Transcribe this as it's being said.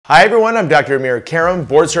Hi everyone, I'm Dr. Karam,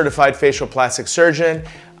 board-certified facial plastic surgeon.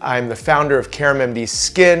 I'm the founder of Karam MD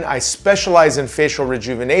Skin. I specialize in facial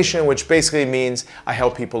rejuvenation, which basically means I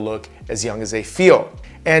help people look as young as they feel.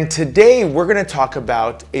 And today we're going to talk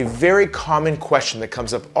about a very common question that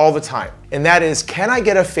comes up all the time, and that is, can I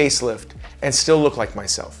get a facelift and still look like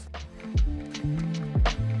myself?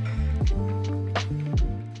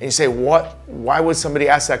 And you say, what? Why would somebody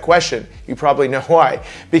ask that question? You probably know why.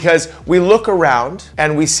 Because we look around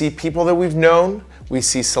and we see people that we've known, we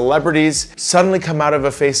see celebrities suddenly come out of a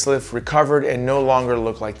facelift, recovered, and no longer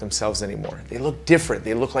look like themselves anymore. They look different.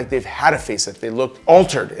 They look like they've had a facelift. They look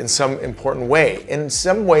altered in some important way. In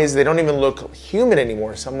some ways, they don't even look human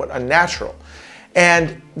anymore, somewhat unnatural.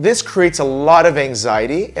 And this creates a lot of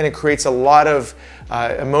anxiety, and it creates a lot of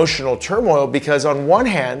emotional turmoil, because on one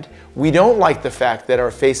hand, we don't like the fact that our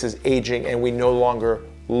face is aging and we no longer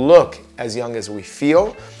look as young as we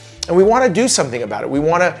feel. And we want to do something about it. We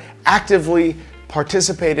want to actively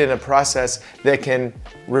participate in a process that can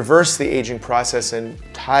reverse the aging process and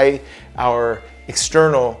tie our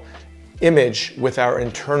external image with our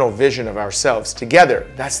internal vision of ourselves together.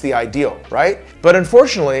 That's the ideal, right? But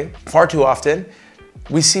unfortunately, far too often,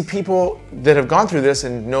 we see people that have gone through this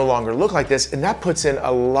and no longer look like this, and that puts in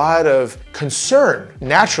a lot of concern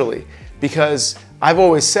naturally, because I've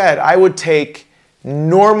always said I would take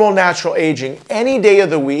normal natural aging any day of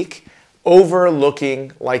the week over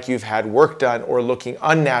looking like you've had work done or looking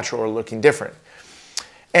unnatural or looking different.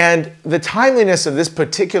 And the timeliness of this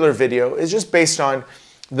particular video is just based on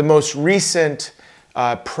the most recent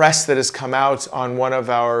press that has come out on one of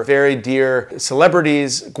our very dear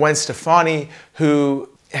celebrities, Gwen Stefani, who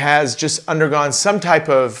has just undergone some type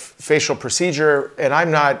of facial procedure, and I'm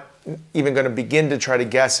not even going to begin to try to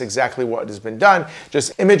guess exactly what has been done.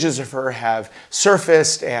 Just images of her have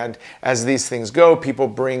surfaced, and as these things go, people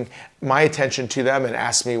bring my attention to them and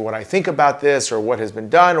ask me what I think about this or what has been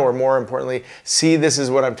done, or more importantly, see, this is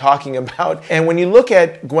what I'm talking about. And when you look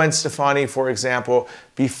at Gwen Stefani, for example,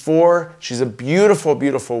 before, she's a beautiful,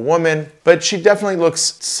 beautiful woman, but she definitely looks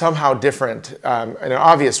somehow different in an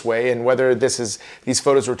obvious way. And whether these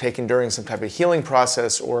photos were taken during some type of healing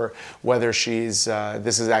process or whether this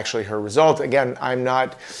is actually her result, again, I'm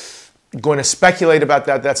not going to speculate about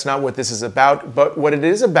that. That's not what this is about. But what it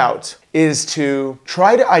is about is to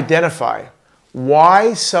try to identify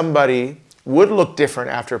why somebody would look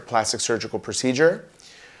different after a plastic surgical procedure,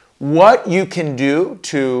 what you can do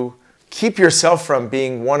to keep yourself from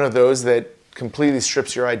being one of those that completely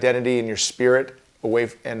strips your identity and your spirit away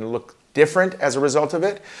and look different as a result of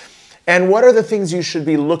it, and what are the things you should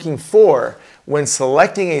be looking for when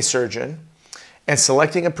selecting a surgeon and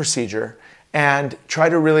selecting a procedure, and try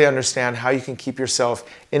to really understand how you can keep yourself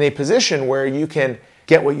in a position where you can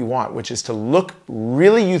get what you want, which is to look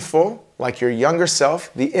really youthful, like your younger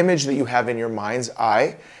self, the image that you have in your mind's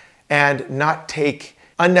eye, and not take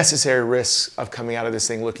unnecessary risks of coming out of this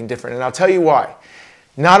thing looking different. And I'll tell you why.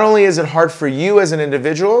 Not only is it hard for you as an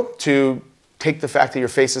individual to take the fact that your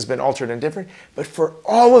face has been altered and different, but for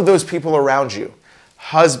all of those people around you,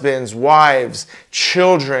 husbands, wives,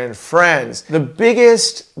 children, friends. The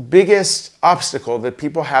biggest obstacle that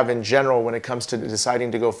people have in general when it comes to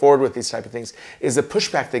deciding to go forward with these type of things is the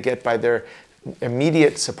pushback they get by their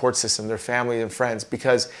immediate support system, their family and friends,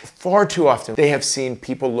 because far too often they have seen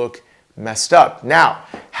people look messed up. Now,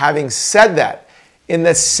 having said that, in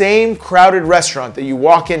the same crowded restaurant that you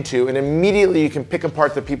walk into and immediately you can pick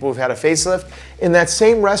apart the people who've had a facelift, in that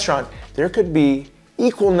same restaurant, there could be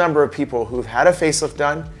equal number of people who've had a facelift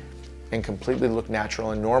done and completely look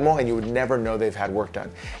natural and normal, and you would never know they've had work done.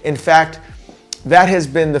 In fact, that has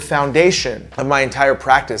been the foundation of my entire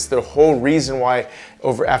practice. The whole reason why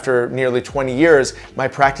after nearly 20 years, my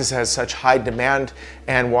practice has such high demand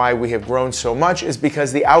and why we have grown so much is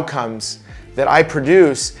because the outcomes that I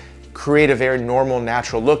produce create a very normal,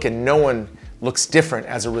 natural look, and no one looks different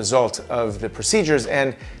as a result of the procedures.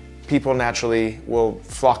 And people naturally will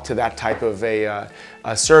flock to that type of a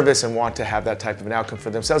service and want to have that type of an outcome for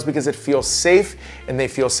themselves because it feels safe and they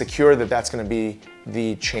feel secure that that's going to be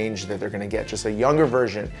the change that they're going to get. Just a younger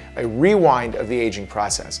version, a rewind of the aging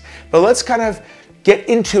process. But let's kind of get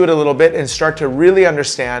into it a little bit and start to really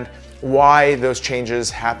understand why those changes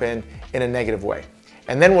happen in a negative way.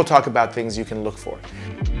 And then we'll talk about things you can look for.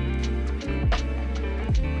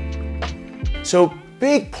 So,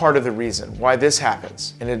 big part of the reason why this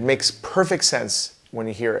happens, and it makes perfect sense when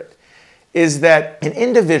you hear it, is that an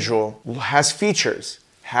individual has features,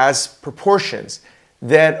 has proportions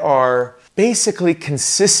that are basically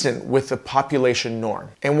consistent with the population norm.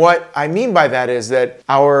 And what I mean by that is that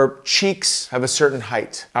our cheeks have a certain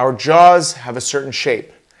height, our jaws have a certain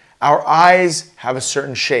shape, Our eyes have a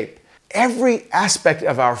certain shape. Every aspect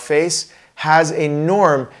of our face has a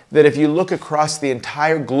norm that if you look across the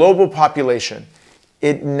entire global population,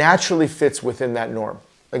 it naturally fits within that norm.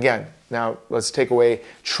 Again, now let's take away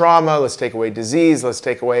trauma, let's take away disease, let's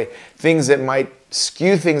take away things that might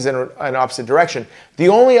skew things in an opposite direction. The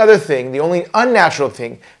only other thing, the only unnatural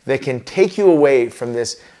thing that can take you away from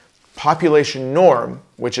this population norm,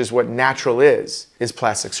 which is what natural is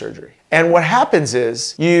plastic surgery. And what happens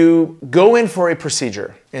is you go in for a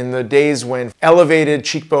procedure in the days when elevated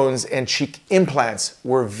cheekbones and cheek implants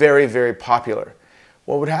were very, very popular.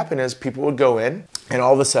 What would happen is people would go in and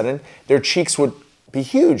all of a sudden their cheeks would be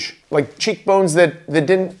huge, like cheekbones that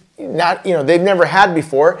they've never had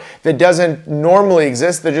before, that doesn't normally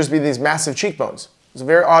exist. There'd just be these massive cheekbones. It's a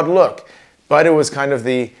very odd look, but it was kind of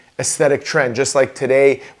the aesthetic trend. Just like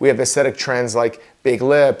today we have aesthetic trends like big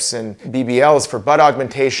lips and BBLs for butt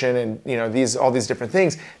augmentation and all these different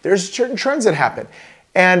things. There's certain trends that happen.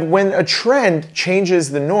 And when a trend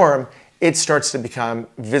changes the norm, it starts to become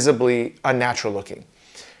visibly unnatural looking.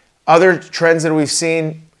 Other trends that we've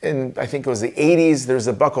seen in, I think it was the 80s, there's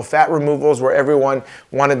the buccal fat removals where everyone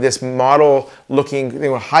wanted this model looking, they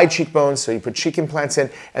want high cheekbones, so you put cheek implants in,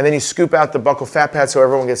 and then you scoop out the buccal fat pad so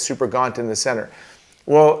everyone gets super gaunt in the center.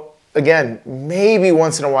 Well, again, maybe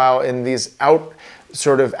once in a while in these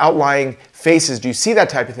sort of outlying faces do you see that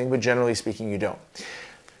type of thing, but generally speaking, you don't.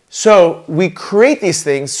 So we create these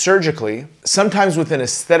things surgically, sometimes with an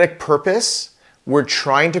aesthetic purpose. We're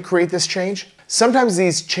trying to create this change. Sometimes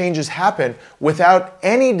these changes happen without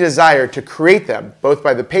any desire to create them, both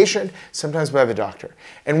by the patient, sometimes by the doctor.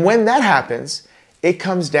 And when that happens, it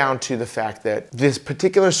comes down to the fact that this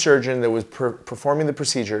particular surgeon that was performing the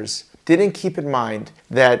procedures didn't keep in mind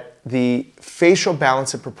that the facial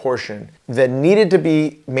balance and proportion that needed to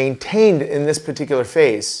be maintained in this particular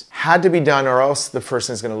face had to be done, or else the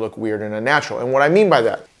person is going to look weird and unnatural. And what I mean by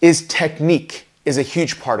that is technique is a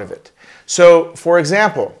huge part of it. So, for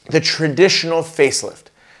example, the traditional facelift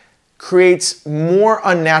creates more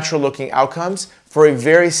unnatural looking outcomes for a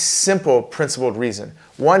very simple principled reason.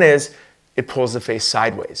 One is it pulls the face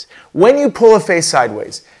sideways. When you pull a face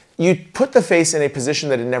sideways, you put the face in a position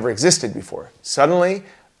that had never existed before. Suddenly,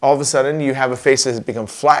 all of a sudden, you have a face that has become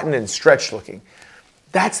flattened and stretched looking.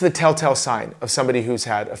 That's the telltale sign of somebody who's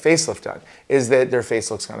had a facelift done, is that their face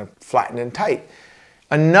looks kind of flattened and tight.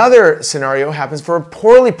 Another scenario happens for a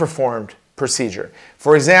poorly performed procedure.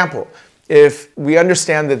 For example, if we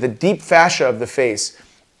understand that the deep fascia of the face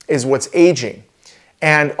is what's aging,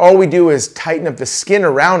 and all we do is tighten up the skin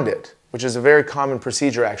around it, which is a very common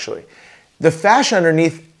procedure actually, the fascia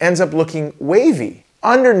underneath ends up looking wavy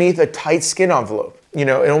underneath a tight skin envelope. It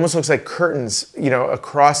almost looks like curtains,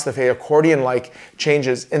 across the face, accordion-like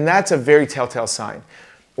changes, and that's a very telltale sign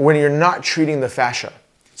when you're not treating the fascia.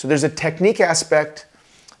 So there's a technique aspect,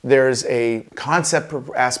 there's a concept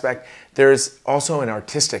aspect, there's also an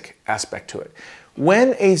artistic aspect to it.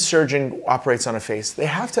 When a surgeon operates on a face, they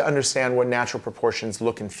have to understand what natural proportions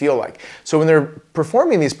look and feel like. So when they're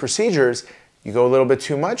performing these procedures, you go a little bit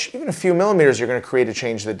too much, even a few millimeters, you're going to create a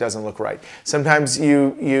change that doesn't look right. Sometimes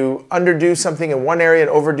you underdo something in one area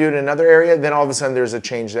and overdo it in another area, then all of a sudden there's a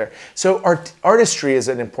change there. So artistry is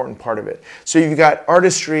an important part of it. So you've got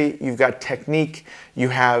artistry, you've got technique, you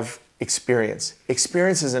have experience.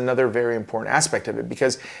 Experience is another very important aspect of it,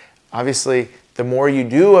 because obviously the more you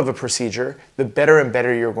do of a procedure, the better and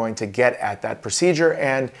better you're going to get at that procedure,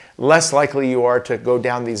 and less likely you are to go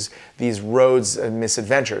down these roads and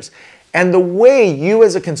misadventures. And the way you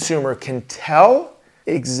as a consumer can tell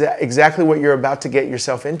exactly what you're about to get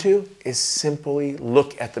yourself into is simply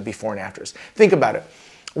look at the before and afters. Think about it.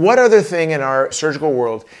 What other thing in our surgical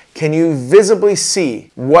world can you visibly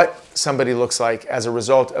see what somebody looks like as a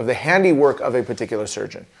result of the handiwork of a particular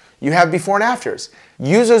surgeon? You have before and afters.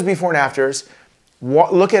 Use those before and afters,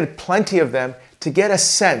 look at plenty of them to get a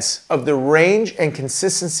sense of the range and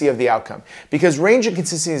consistency of the outcome. Because range and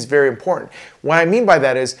consistency is very important. What I mean by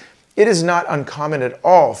that is, it is not uncommon at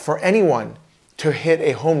all for anyone to hit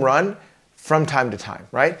a home run from time to time,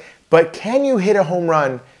 right? But can you hit a home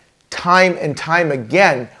run time and time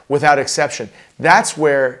again without exception? That's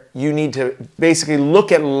where you need to basically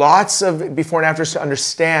look at lots of before and afters to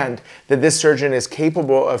understand that this surgeon is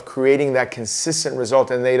capable of creating that consistent result,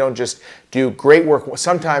 and they don't just do great work,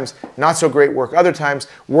 sometimes not so great work, other times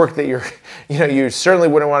work that you certainly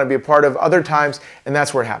wouldn't want to be a part of other times, and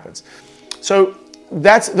that's where it happens. So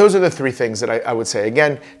those are the three things that I would say.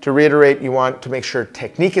 Again, to reiterate, you want to make sure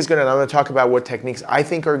technique is good, and I'm going to talk about what techniques I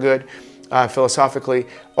think are good philosophically.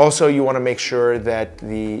 Also, you want to make sure that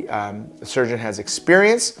the surgeon has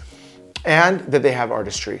experience and that they have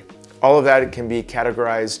artistry. All of that can be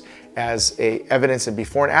categorized as evidence of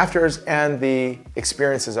before and afters, and the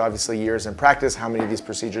experience is obviously years in practice, how many of these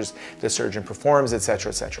procedures the surgeon performs, etc.,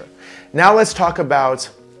 etc. Now let's talk about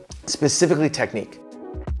specifically technique.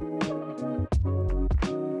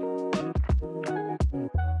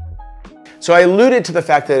 So I alluded to the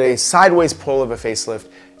fact that a sideways pull of a facelift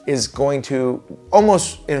is going to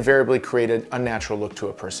almost invariably create an unnatural look to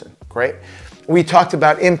a person, right? We talked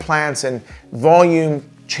about implants and volume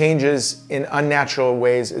changes in unnatural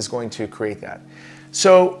ways is going to create that.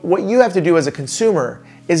 So what you have to do as a consumer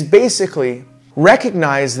is basically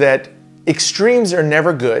recognize that extremes are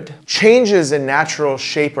never good, changes in natural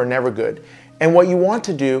shape are never good, and what you want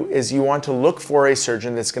to do is you want to look for a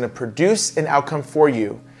surgeon that's going to produce an outcome for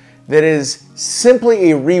you that is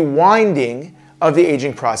simply a rewinding of the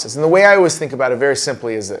aging process. And the way I always think about it very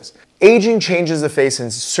simply is this. Aging changes the face in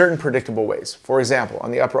certain predictable ways. For example, on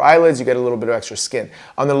the upper eyelids, you get a little bit of extra skin.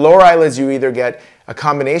 On the lower eyelids, you either get a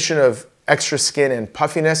combination of extra skin and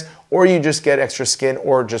puffiness, or you just get extra skin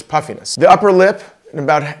or just puffiness. The upper lip,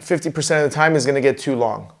 about 50% of the time, is going to get too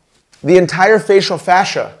long. The entire facial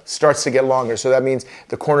fascia starts to get longer. So that means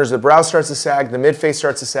the corners of the brow starts to sag, the midface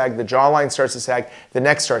starts to sag, the jawline starts to sag, the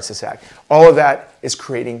neck starts to sag. All of that is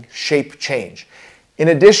creating shape change. In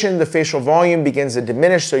addition, the facial volume begins to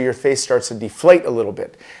diminish, so your face starts to deflate a little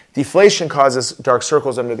bit. Deflation causes dark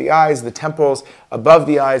circles under the eyes, the temples, above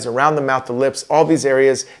the eyes, around the mouth, the lips, all these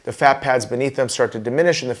areas, the fat pads beneath them start to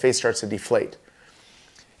diminish and the face starts to deflate.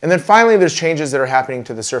 And then finally, there's changes that are happening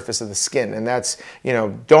to the surface of the skin, and that's,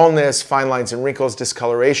 dullness, fine lines and wrinkles,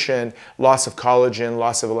 discoloration, loss of collagen,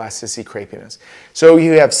 loss of elasticity, crepiness. So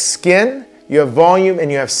you have skin, you have volume, and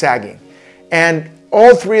you have sagging. And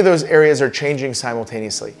all three of those areas are changing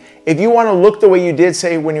simultaneously. If you want to look the way you did,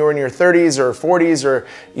 say, when you were in your 30s or 40s or,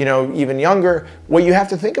 even younger, what you have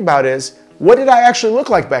to think about is, what did I actually look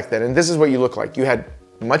like back then? And this is what you look like. You had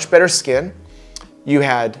much better skin, you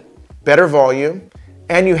had better volume,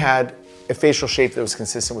 and you had a facial shape that was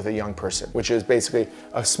consistent with a young person, which is basically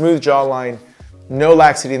a smooth jawline, no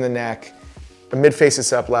laxity in the neck, a mid-face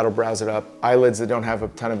is up, lateral brows it up, eyelids that don't have a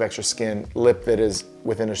ton of extra skin, lip that is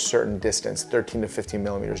within a certain distance, 13 to 15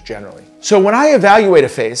 millimeters generally. So when I evaluate a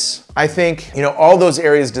face, I think, all those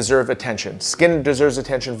areas deserve attention. Skin deserves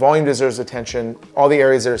attention, volume deserves attention, all the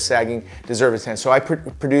areas that are sagging deserve attention. So I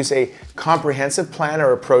produce a comprehensive plan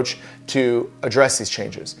or approach to address these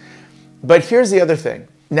changes. But here's the other thing.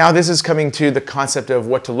 Now this is coming to the concept of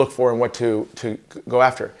what to look for and what to go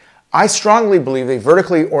after. I strongly believe a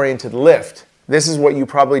vertically oriented lift. This is what you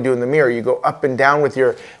probably do in the mirror. You go up and down with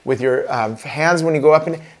your hands when you go up,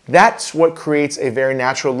 and that's what creates a very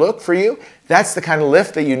natural look for you. That's the kind of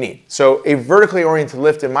lift that you need. So a vertically oriented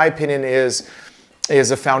lift, in my opinion, is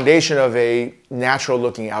a foundation of a natural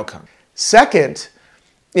looking outcome. Second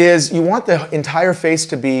is you want the entire face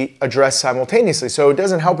to be addressed simultaneously. So it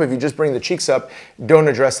doesn't help if you just bring the cheeks up, don't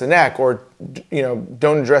address the neck, or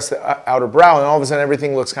don't address the outer brow, and all of a sudden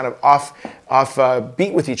everything looks kind of off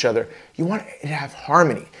beat with each other. You want it to have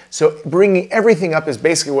harmony. So bringing everything up is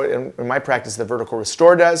basically what, in my practice, the vertical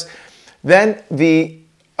restore does. Then the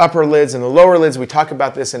upper lids and the lower lids, we talk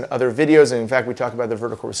about this in other videos, and in fact we talk about the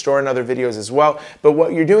vertical restore in other videos as well. But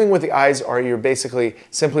what you're doing with the eyes are you're basically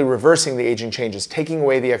simply reversing the aging changes, taking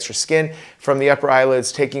away the extra skin from the upper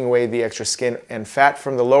eyelids, taking away the extra skin and fat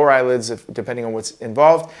from the lower eyelids, depending on what's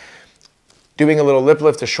involved, doing a little lip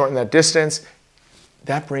lift to shorten that distance.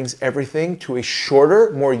 That brings everything to a shorter,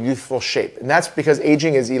 more youthful shape. And that's because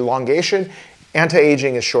aging is elongation,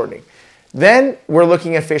 anti-aging is shortening. Then we're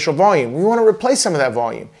looking at facial volume. We want to replace some of that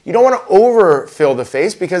volume. You don't want to overfill the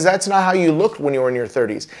face because that's not how you looked when you were in your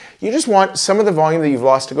 30s. You just want some of the volume that you've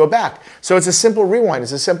lost to go back. So it's a simple rewind.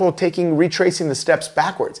 It's a simple retracing the steps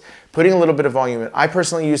backwards, putting a little bit of volume in. I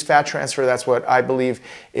personally use fat transfer. That's what I believe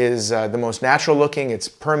is the most natural looking. It's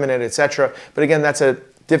permanent, etc. But again, that's a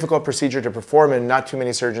difficult procedure to perform and not too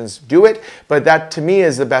many surgeons do it. But that to me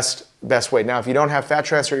is the best way. Now, if you don't have fat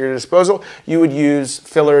transfer at your disposal, you would use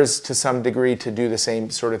fillers to some degree to do the same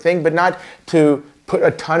sort of thing, but not to put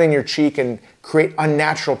a ton in your cheek and create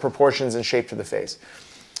unnatural proportions and shape to the face.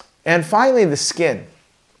 And finally, the skin.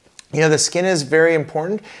 The skin is very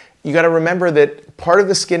important. You got to remember that part of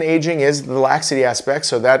the skin aging is the laxity aspect,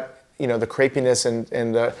 so that, the crepiness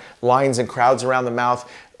and the lines and crowds around the mouth,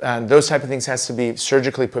 and those type of things has to be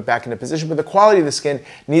surgically put back into position, but the quality of the skin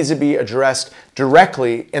needs to be addressed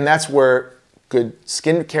directly, and that's where good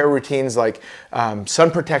skincare routines like sun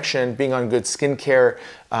protection, being on good skincare,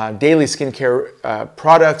 daily skincare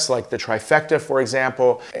products like the trifecta, for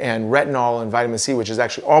example, and retinol and vitamin C, which is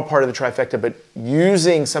actually all part of the trifecta, but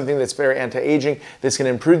using something that's very anti-aging that's going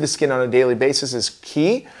to improve the skin on a daily basis is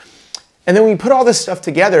key. And then when you put all this stuff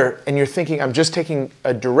together and you're thinking, I'm just taking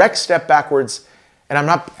a direct step backwards and I'm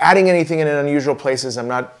not adding anything in unusual places, I'm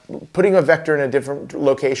not putting a vector in a different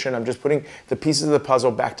location, I'm just putting the pieces of the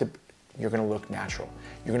puzzle back to, you're gonna look natural.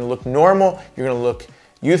 You're gonna look normal, you're gonna look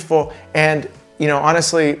youthful, and you know,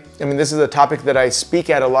 honestly, I mean, this is a topic that I speak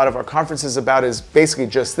at a lot of our conferences about, is basically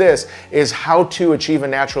just this, is how to achieve a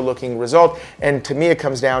natural looking result. And to me, it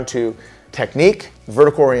comes down to technique,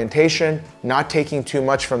 vertical orientation, not taking too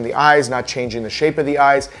much from the eyes, not changing the shape of the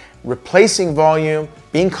eyes, replacing volume,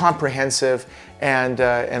 being comprehensive, and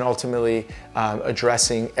ultimately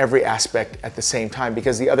addressing every aspect at the same time.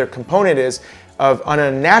 Because the other component is of on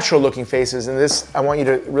unnatural looking faces, and this, I want you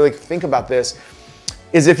to really think about this,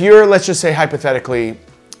 is if you're, let's just say hypothetically,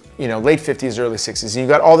 you know, late 50s, early 60s, and you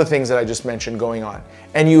got all the things that I just mentioned going on,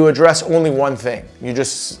 and you address only one thing. You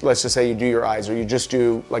just, let's just say you do your eyes, or you just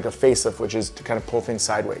do like a facelift, which is to kind of pull things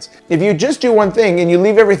sideways. If you just do one thing and you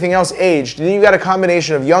leave everything else aged, then you got a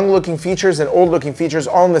combination of young looking features and old looking features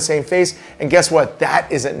all in the same face, and guess what?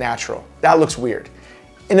 That isn't natural. That looks weird.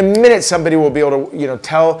 In a minute, somebody will be able to, you know,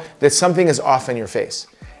 tell that something is off in your face.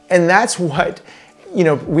 And that's what, you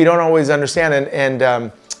know, we don't always understand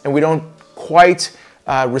and we don't quite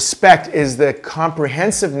respect, is the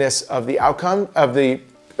comprehensiveness of the outcome of the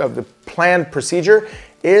planned procedure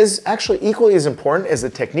is actually equally as important as the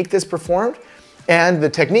technique that's performed. And the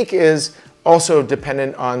technique is also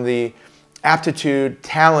dependent on the aptitude,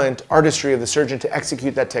 talent, artistry of the surgeon to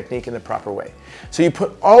execute that technique in the proper way. So you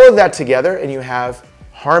put all of that together and you have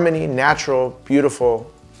harmony, natural,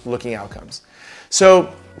 beautiful looking outcomes.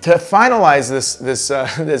 So to finalize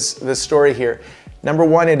this story here, number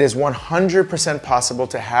one, it is 100% possible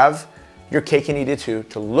to have your cake and eat it too,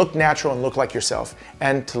 to look natural and look like yourself,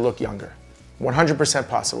 and to look younger. 100%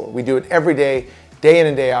 possible. We do it every day, day in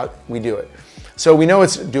and day out, we do it. So we know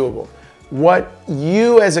it's doable. What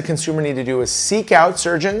you as a consumer need to do is seek out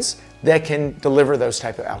surgeons that can deliver those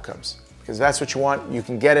type of outcomes, because that's what you want. You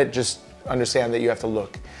can get it, just understand that you have to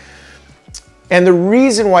look. And the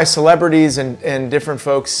reason why celebrities and different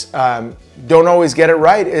folks don't always get it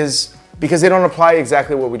right is because they don't apply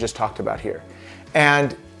exactly what we just talked about here.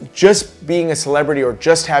 And just being a celebrity or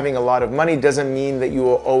just having a lot of money doesn't mean that you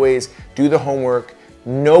will always do the homework,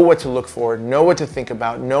 know what to look for, know what to think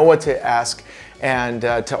about, know what to ask, and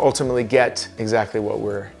to ultimately get exactly what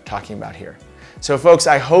we're talking about here. So folks,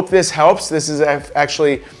 I hope this helps. This is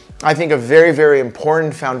actually, I think, a very, very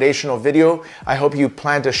important foundational video. I hope you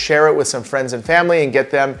plan to share it with some friends and family and get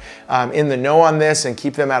them in the know on this and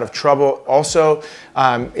keep them out of trouble. Also,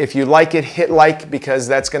 if you like it, hit like, because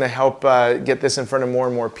that's gonna help get this in front of more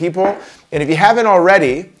and more people. And if you haven't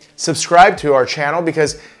already, subscribe to our channel,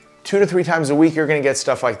 because 2 to 3 times a week, you're gonna get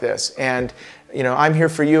stuff like this. And you know, I'm here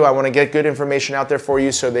for you. I wanna get good information out there for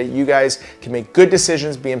you so that you guys can make good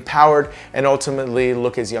decisions, be empowered, and ultimately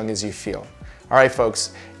look as young as you feel. All right,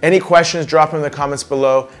 folks, any questions, drop them in the comments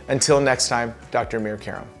below. Until next time, Dr. Amir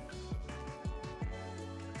Karam.